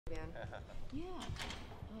Yeah.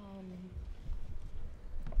 All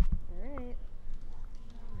right.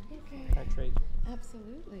 Okay. Can I trade you?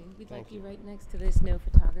 Absolutely. We'd Thank like you you. right next to this no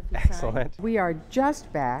photography sign. Excellent. We are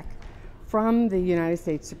just back from the United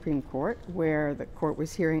States Supreme Court, where the court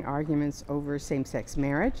was hearing arguments over same-sex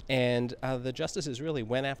marriage. And the justices really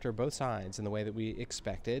went after both sides in the way that we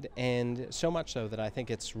expected, and so much so that I think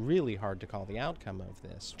it's really hard to call the outcome of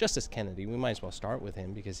this. Justice Kennedy, we might as well start with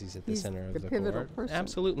him because he's at the center of the pivotal court. person.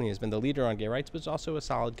 Absolutely, he's been the leader on gay rights, but he's also a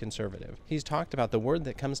solid conservative. He's talked about the word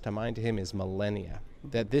that comes to mind to him is millennia,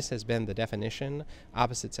 that this has been the definition,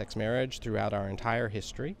 opposite-sex marriage, throughout our entire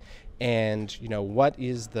history. And, you know, what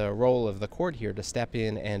is the role of the court here to step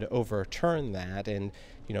in and overturn that? And,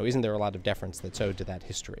 you know, isn't there a lot of deference that's owed to that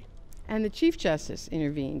history? And the Chief Justice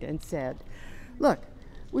intervened and said, look,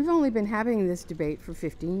 we've only been having this debate for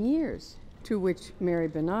 15 years. To which Mary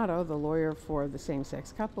Bonato, the lawyer for the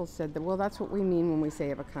same-sex couples, said that, well, that's what we mean when we say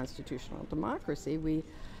of a constitutional democracy. We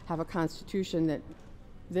have a constitution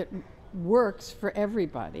that works for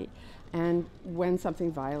everybody. And when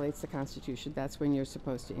something violates the Constitution, that's when you're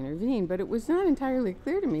supposed to intervene. But it was not entirely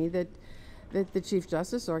clear to me that the Chief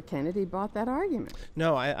Justice or Kennedy bought that argument.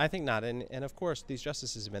 No, I think not. And of course, these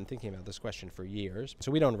justices have been thinking about this question for years.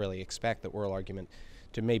 So we don't really expect the oral argument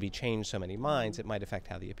to maybe change so many minds. It might affect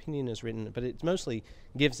how the opinion is written, but it mostly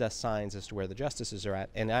gives us signs as to where the justices are at.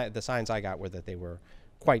 And the signs I got were that they were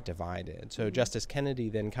quite divided. So Justice Kennedy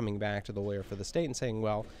then coming back to the lawyer for the state and saying,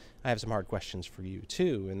 well, I have some hard questions for you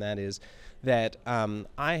too, and that is that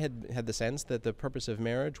I had the sense that the purpose of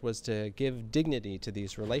marriage was to give dignity to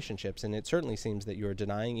these relationships, and it certainly seems that you're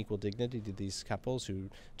denying equal dignity to these couples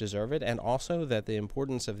who deserve it, and also that the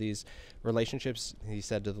importance of these relationships, he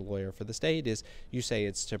said to the lawyer for the state, is you say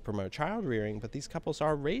it's to promote child rearing, but these couples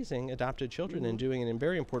are raising adopted children and doing a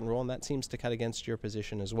very important role, and that seems to cut against your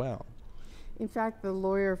position as well. In fact, the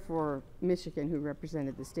lawyer for Michigan who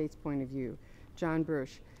represented the state's point of view, John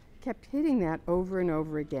Brush, kept hitting that over and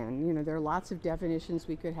over again. You know, there are lots of definitions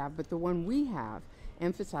we could have, but the one we have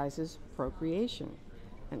emphasizes procreation.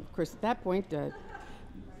 And of course, at that point,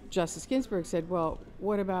 Justice Ginsburg said, well,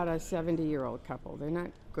 what about a 70-year-old couple? They're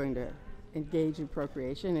not going to engage in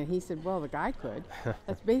procreation. And he said, well, the guy could.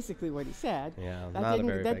 That's basically what he said. Yeah,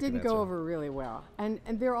 that didn't go over really well. And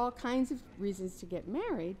there are all kinds of reasons to get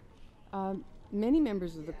married. Many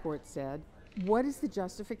members of the court said, what is the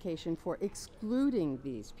justification for excluding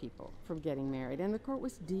these people from getting married? And the court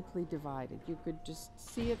was deeply divided. You could just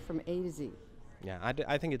see it from A to Z. Yeah,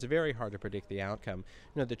 I think it's very hard to predict the outcome.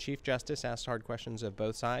 You know, the Chief Justice asked hard questions of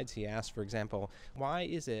both sides. He asked, for example, why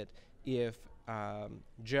is it if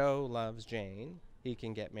Joe loves Jane, he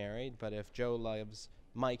can get married, but if Joe loves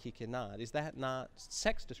Mike, he cannot? Is that not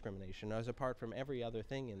sex discrimination as apart from every other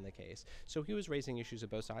thing in the case? So he was raising issues of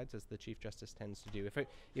both sides, as the Chief Justice tends to do.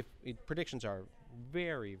 If predictions are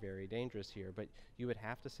very, very dangerous here, but you would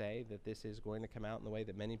have to say that this is going to come out in the way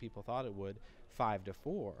that many people thought it would,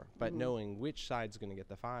 5-4. But knowing which side's going to get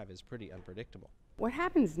the 5 is pretty unpredictable. What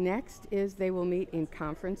happens next is they will meet in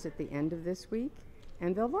conference at the end of this week,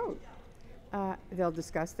 and they'll vote. They'll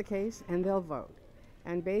discuss the case, and they'll vote.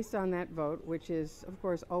 And based on that vote, which is, of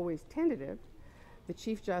course, always tentative, the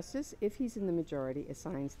Chief Justice, if he's in the majority,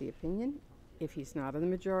 assigns the opinion. If he's not in the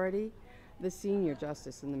majority, the senior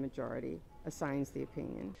justice in the majority assigns the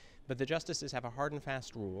opinion. But the justices have a hard and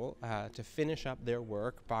fast rule to finish up their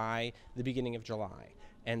work by the beginning of July.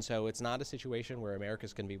 And so it's not a situation where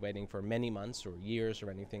America's going to be waiting for many months or years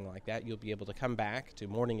or anything like that. You'll be able to come back to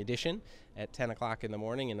morning edition at 10 o'clock in the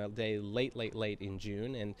morning in a day late in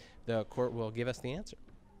June, and the court will give us the answer.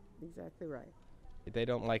 Exactly right. They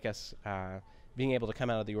don't like us being able to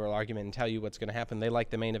come out of the oral argument and tell you what's going to happen. They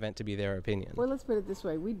like the main event to be their opinion. Well, let's put it this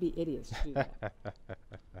way. We'd be idiots to do that.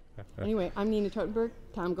 Anyway, I'm Nina Totenberg.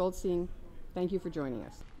 Tom Goldstein, thank you for joining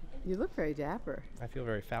us. You look very dapper. I feel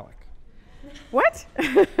very phallic. What?